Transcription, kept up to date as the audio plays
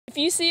If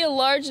you see a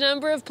large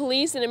number of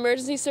police and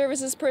emergency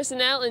services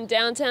personnel in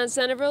downtown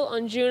Centreville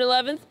on June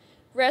 11th,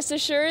 rest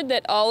assured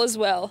that all is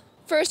well.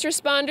 First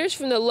responders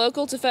from the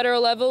local to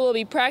federal level will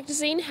be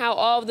practicing how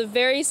all of the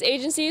various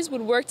agencies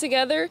would work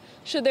together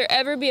should there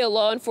ever be a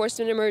law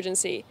enforcement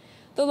emergency.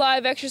 The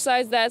live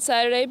exercise that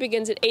Saturday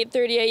begins at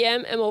 8:30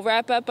 a.m. and will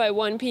wrap up by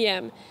 1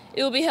 p.m.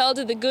 It will be held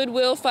at the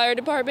Goodwill Fire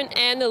Department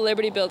and the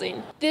Liberty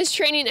Building. This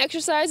training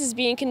exercise is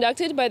being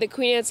conducted by the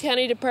Queen Anne's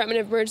County Department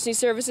of Emergency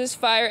Services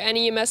Fire and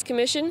EMS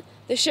Commission,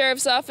 the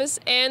Sheriff's Office,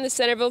 and the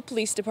Centreville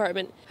Police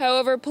Department.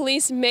 However,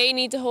 police may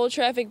need to hold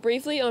traffic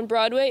briefly on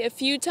Broadway a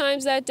few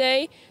times that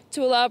day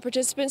to allow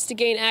participants to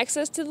gain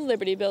access to the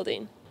Liberty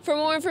Building. For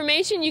more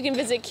information, you can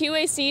visit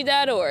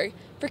QAC.org.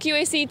 For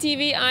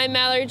QACTV, I'm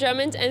Mallory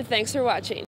Drummond, and thanks for watching.